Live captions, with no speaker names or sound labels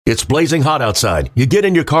It's blazing hot outside. You get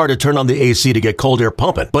in your car to turn on the AC to get cold air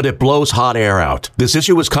pumping, but it blows hot air out. This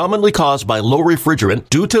issue is commonly caused by low refrigerant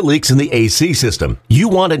due to leaks in the AC system. You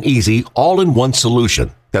want an easy, all-in-one solution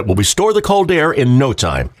that will restore the cold air in no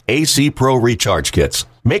time. AC Pro Recharge Kits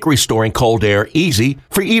make restoring cold air easy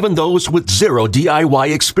for even those with zero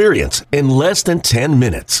DIY experience in less than 10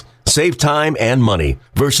 minutes. Save time and money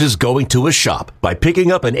versus going to a shop by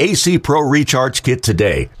picking up an AC Pro Recharge Kit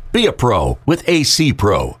today. Be a pro with AC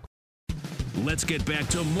Pro. Let's get back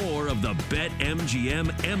to more of the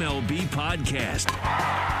BetMGM MLB podcast.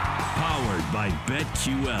 Powered by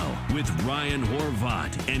BetQL with Ryan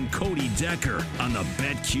Horvat and Cody Decker on the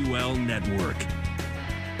BetQL network.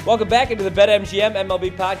 Welcome back into the BetMGM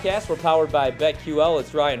MLB podcast. We're powered by BetQL.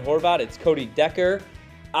 It's Ryan Horvat. It's Cody Decker.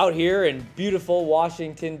 Out here in beautiful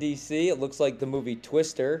Washington, D.C., it looks like the movie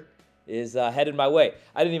Twister is headed my way.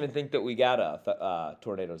 I didn't even think that we got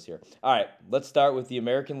tornadoes here. All right, let's start with the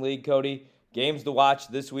American League, Cody. Games to watch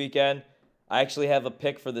this weekend. I actually have a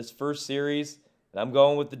pick for this first series, and I'm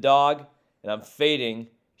going with the dog, and I'm fading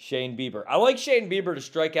Shane Bieber. I like Shane Bieber to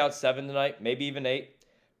strike out 7 tonight, maybe even 8,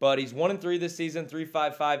 but he's 1-3 this season,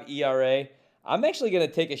 3.55 ERA. I'm actually going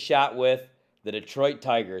to take a shot with the Detroit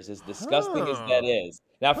Tigers, as disgusting as that is.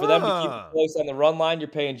 Now, for them to keep it close on the run line, you're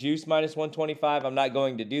paying juice minus 125. I'm not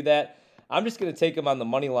going to do that. I'm just going to take them on the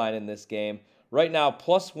money line in this game. Right now,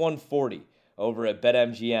 plus 140 over at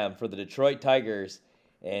BetMGM for the Detroit Tigers.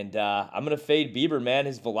 And I'm going to fade Bieber, man.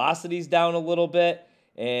 His velocity's down a little bit.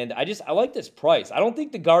 And I like this price. I don't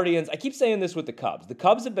think the Guardians, I keep saying this with the Cubs. The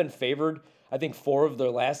Cubs have been favored, I think, 4 of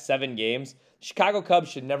their last 7 games. Chicago Cubs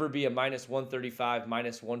should never be a minus 135,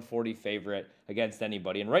 minus 140 favorite against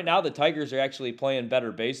anybody. And right now, the Tigers are actually playing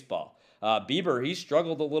better baseball. Bieber, he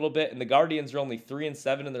struggled a little bit, and the Guardians are only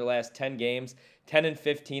 3-7 in their last 10 games,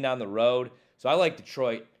 10-15 on the road. So I like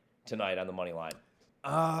Detroit tonight on the money line.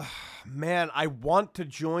 Man, I want to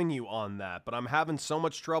join you on that, but I'm having so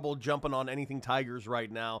much trouble jumping on anything Tigers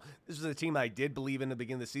right now. This is a team I did believe in the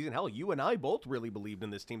beginning of the season. Hell, you and I both really believed in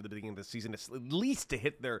this team at the beginning of the season, at least to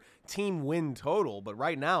hit their team win total. But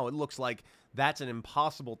right now, it looks like that's an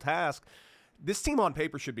impossible task. This team on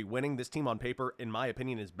paper should be winning. This team on paper, in my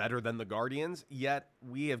opinion, is better than the Guardians, yet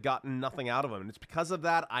we have gotten nothing out of them. And it's because of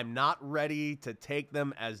that I'm not ready to take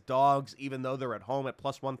them as dogs, even though they're at home at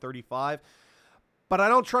plus 135. But I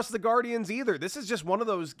don't trust the Guardians either. This is just one of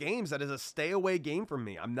those games that is a stay-away game for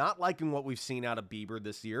me. I'm not liking what we've seen out of Bieber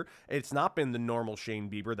this year. It's not been the normal Shane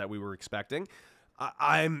Bieber that we were expecting.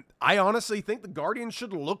 I honestly think the Guardians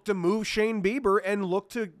should look to move Shane Bieber and look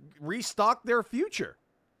to restock their future.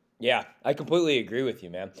 Yeah, I completely agree with you,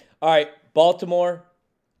 man. All right, Baltimore,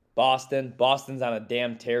 Boston. Boston's on a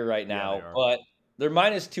damn tear right now, but they're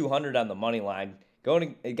minus 200 on the money line.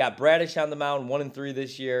 They got Bradish on the mound, 1-3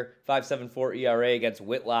 this year, 5.74 ERA against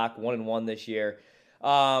Whitlock, 1-1 this year.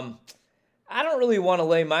 I don't really want to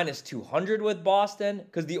lay minus 200 with Boston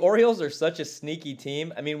because the Orioles are such a sneaky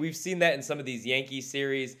team. I mean, we've seen that in some of these Yankee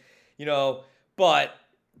series, but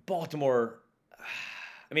Baltimore,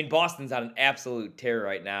 Boston's on an absolute tear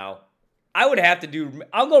right now. I'll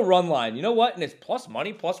go run line. You know what? And it's plus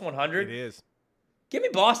money, plus 100. It is. Give me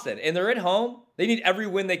Boston, and they're at home. They need every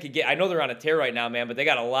win they could get. I know they're on a tear right now, man, but they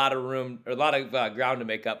got a lot of ground to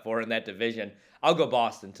make up for in that division. I'll go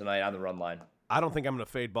Boston tonight on the run line. I don't think I'm going to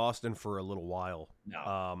fade Boston for a little while.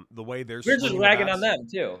 No. The way they're We're just ragging on them,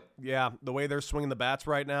 too. Yeah, the way they're swinging the bats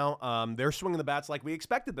right now, they're swinging the bats like we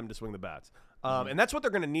expected them to swing the bats. And that's what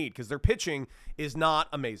they're going to need because their pitching is not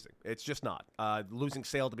amazing. It's just not. Losing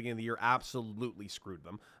Sale at the beginning of the year absolutely screwed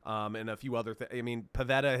them. And a few other things.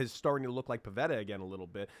 Pivetta is starting to look like Pivetta again a little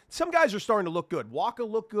bit. Some guys are starting to look good. Walker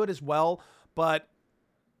looked good as well, but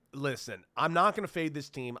listen, I'm not going to fade this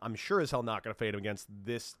team. I'm sure as hell not going to fade him against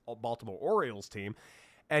this Baltimore Orioles team.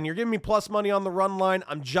 And you're giving me plus money on the run line.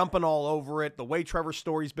 I'm jumping all over it. The way Trevor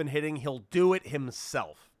Story's been hitting, he'll do it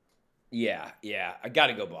himself. Yeah. I got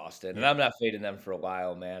to go Boston, and I'm not fading them for a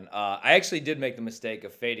while, man. I actually did make the mistake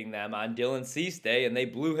of fading them on Dylan Cease Day, and they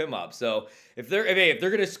blew him up. So if they're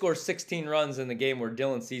going to score 16 runs in the game where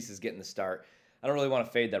Dylan Cease is getting the start, I don't really want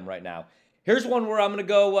to fade them right now. Here's one where I'm going to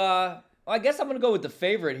go. I guess I'm going to go with the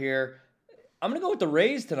favorite here. I'm going to go with the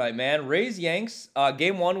Rays tonight, man. Rays-Yanks.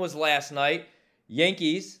 Game 1 was last night.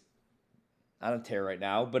 Yankees on a tear right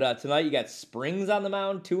now. But tonight you got Springs on the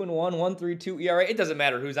mound, 2-1, 1.32 ERA. It doesn't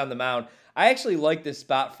matter who's on the mound. I actually like this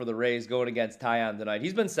spot for the Rays going against Tyon tonight.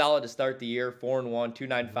 He's been solid to start the year, 4-1,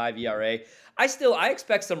 2.95 ERA. I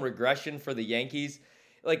expect some regression for the Yankees.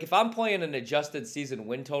 Like if I'm playing an adjusted season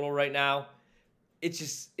win total right now,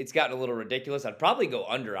 it's gotten a little ridiculous. I'd probably go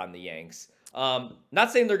under on the Yanks.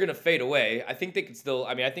 Not saying they're going to fade away. I think they could still.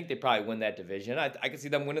 I think they probably win that division. I could see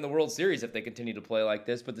them winning the World Series if they continue to play like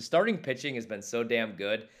this. But the starting pitching has been so damn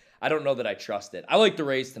good. I don't know that I trust it. I like the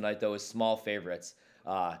Rays tonight though as small favorites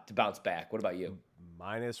to bounce back. What about you?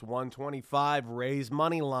 Minus 125, Rays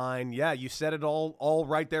money line. Yeah, you said it all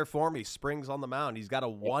right there for me. Springs on the mound. He's got a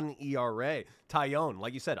 1 ERA. Taillon,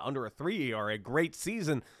 like you said, under a 3 ERA. Great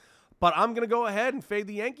season. But I'm going to go ahead and fade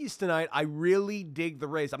the Yankees tonight. I really dig the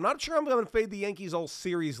Rays. I'm not sure I'm going to fade the Yankees all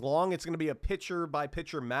series long. It's going to be a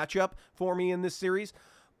pitcher-by-pitcher matchup for me in this series.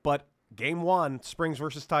 But Game 1, Springs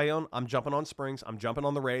versus Taillon, I'm jumping on Springs. I'm jumping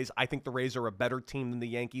on the Rays. I think the Rays are a better team than the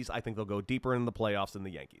Yankees. I think they'll go deeper in the playoffs than the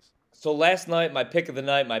Yankees. So last night, my pick of the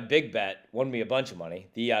night, my big bet, won me a bunch of money.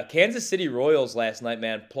 The Kansas City Royals last night,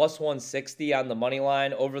 man, plus 160 on the money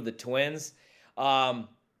line over the Twins. But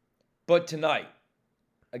tonight,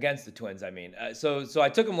 against the Twins, So I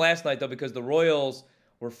took them last night, though, because the Royals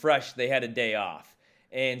were fresh. They had a day off.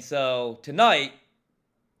 And so tonight,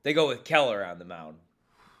 they go with Keller on the mound.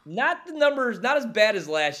 Not the numbers, not as bad as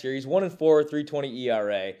last year. He's 1-4, 3.20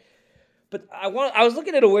 ERA. But I was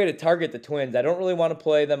looking at a way to target the Twins. I don't really want to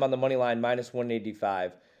play them on the money line, minus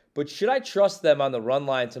 185. But should I trust them on the run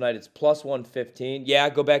line tonight? It's plus 115. Yeah,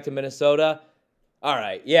 go back to Minnesota. All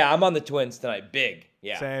right. Yeah, I'm on the Twins tonight. Big.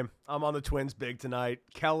 Yeah. Same. I'm on the Twins big tonight.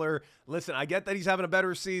 Keller, listen, I get that he's having a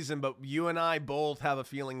better season, but you and I both have a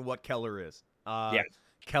feeling what Keller is. Yeah.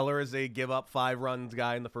 Keller is a give-up 5 runs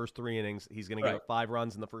guy in the first 3 innings. He's going to give up 5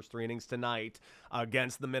 runs in the first 3 innings tonight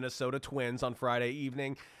against the Minnesota Twins on Friday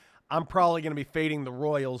evening. I'm probably going to be fading the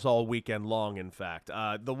Royals all weekend long, in fact.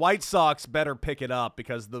 The White Sox better pick it up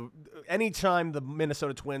because anytime the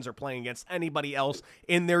Minnesota Twins are playing against anybody else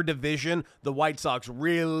in their division, the White Sox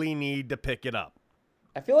really need to pick it up.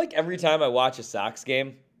 I feel like every time I watch a Sox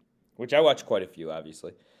game, which I watch quite a few,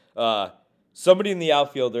 obviously, somebody in the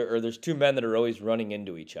outfield, or there's 2 men that are always running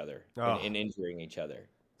into each other and injuring each other.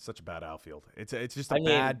 Such a bad outfield. It's just a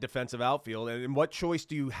bad defensive outfield. And what choice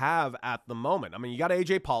do you have at the moment? You got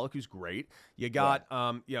A.J. Pollock, who's great. You got,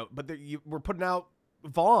 but we're putting out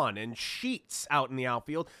Vaughn and Sheets out in the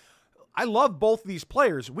outfield. I love both these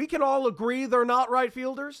players. We can all agree they're not right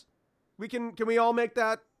fielders. Can we all make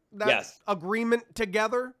that yes. agreement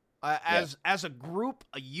together as a group,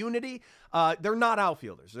 a unity? They're not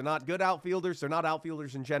outfielders. They're not good outfielders. They're not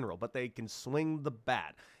outfielders in general, but they can swing the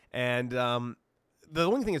bat. And, the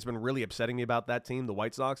only thing that's been really upsetting me about that team, the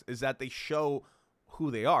White Sox, is that they show who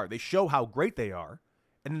they are. They show how great they are,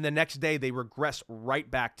 and then the next day they regress right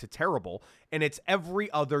back to terrible, and it's every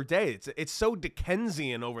other day. It's so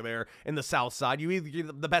Dickensian over there in the South Side. You're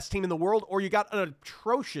the best team in the world, or you got an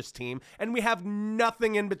atrocious team, and we have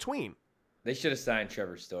nothing in between. They should have signed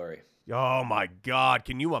Trevor Story. Oh, my God.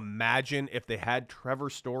 Can you imagine if they had Trevor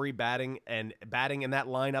Story batting in that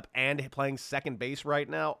lineup and playing second base right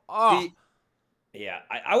now? Oh, yeah,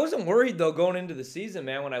 I wasn't worried, though, going into the season,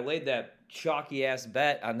 man, when I laid that chalky-ass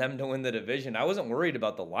bet on them to win the division. I wasn't worried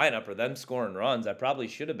about the lineup or them scoring runs. I probably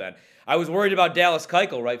should have been. I was worried about Dallas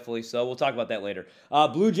Keuchel, rightfully so. We'll talk about that later.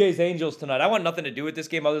 Blue Jays, Angels tonight. I want nothing to do with this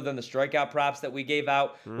game other than the strikeout props that we gave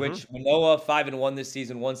out, which Manoah, 5-1 this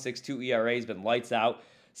season, 1.62 ERA, has been lights out.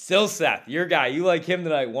 Silseth, your guy. You like him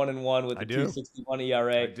tonight, 1-1 with a 2.61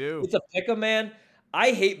 ERA. I do. It's a pick-em, man.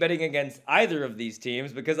 I hate betting against either of these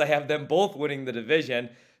teams because I have them both winning the division.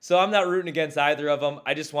 So I'm not rooting against either of them.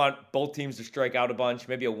 I just want both teams to strike out a bunch,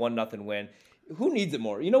 maybe a 1-0 win. Who needs it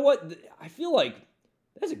more? You know what? I feel like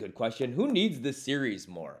that's a good question. Who needs this series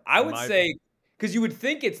more? I would say, because you would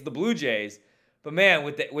think it's the Blue Jays, but man,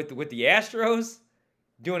 with the Astros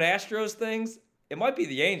doing Astros things, it might be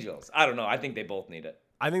the Angels. I don't know. I think they both need it.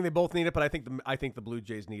 I think they both need it, but I think the Blue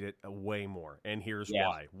Jays need it way more, and here's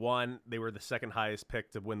why. One, they were the second highest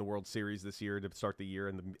pick to win the World Series this year to start the year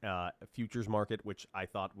in the futures market, which I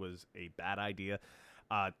thought was a bad idea.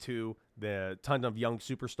 Two, the ton of young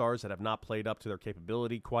superstars that have not played up to their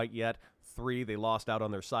capability quite yet. Three, they lost out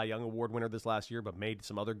on their Cy Young Award winner this last year, but made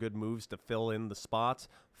some other good moves to fill in the spots.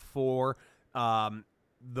 Four,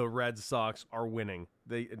 the Red Sox are winning.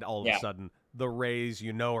 All of a sudden, the Rays,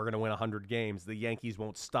 are going to win 100 games. The Yankees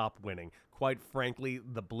won't stop winning. Quite frankly,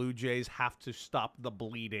 the Blue Jays have to stop the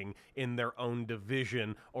bleeding in their own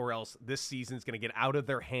division, or else this season is going to get out of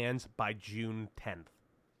their hands by June 10th.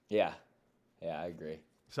 Yeah, I agree.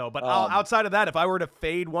 So, but outside of that, if I were to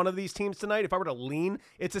fade one of these teams tonight, if I were to lean,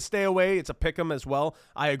 it's a stay away. It's a pick 'em as well.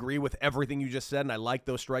 I agree with everything you just said, and I like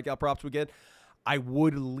those strikeout props we get. I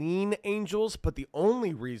would lean Angels, but the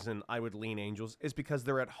only reason I would lean Angels is because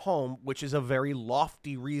they're at home, which is a very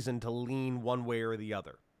lofty reason to lean one way or the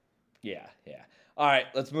other. Yeah. All right,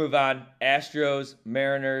 let's move on. Astros,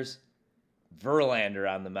 Mariners. Verlander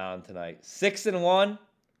on the mound tonight. 6-1,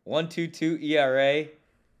 1.22 ERA.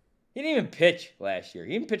 He didn't even pitch last year.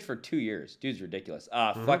 He didn't pitch for 2 years. Dude's ridiculous.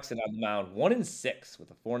 Flexing on the mound, 1-6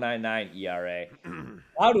 with a 4.99 ERA.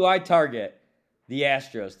 How do I target the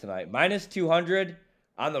Astros tonight? -200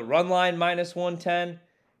 on the run line, -110.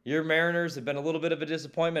 Your Mariners have been a little bit of a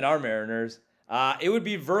disappointment. Our Mariners. It would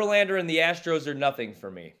be Verlander and the Astros or nothing for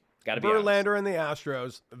me. Got to be Verlander and the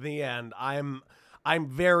Astros. The end. I'm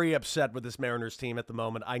very upset with this Mariners team at the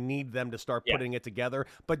moment. I need them to start putting it together.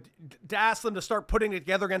 But to ask them to start putting it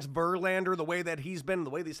together against Verlander the way that he's been,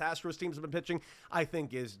 the way these Astros teams have been pitching, I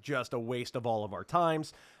think is just a waste of all of our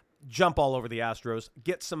times. Jump all over the Astros.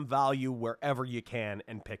 Get some value wherever you can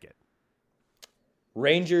and pick it.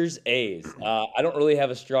 Rangers A's. I don't really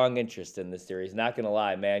have a strong interest in this series. Not going to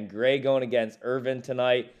lie, man. Gray going against Irvin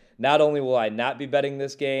tonight. Not only will I not be betting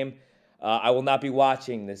this game, I will not be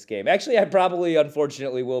watching this game. Actually, I probably,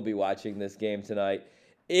 unfortunately, will be watching this game tonight.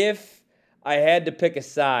 If I had to pick a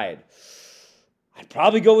side, I'd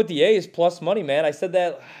probably go with the A's plus money, man. I said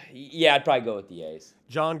that. Yeah, I'd probably go with the A's.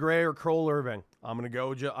 John Gray or Cole Irvin? I'm gonna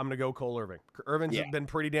go Cole Irvin. Irvin's been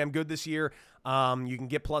pretty damn good this year. You can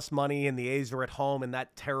get plus money, and the A's are at home in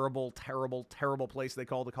that terrible, terrible, terrible place they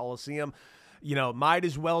call the Coliseum. You know, might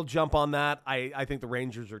as well jump on that. I think the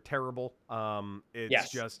Rangers are terrible.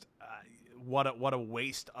 It's just what a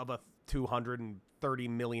waste of a $230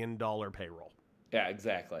 million payroll. Yeah,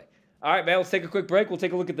 exactly. All right, man, let's take a quick break. We'll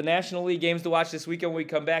take a look at the National League games to watch this weekend when we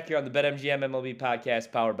come back here on the BetMGM MLB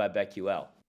podcast powered by BetQL.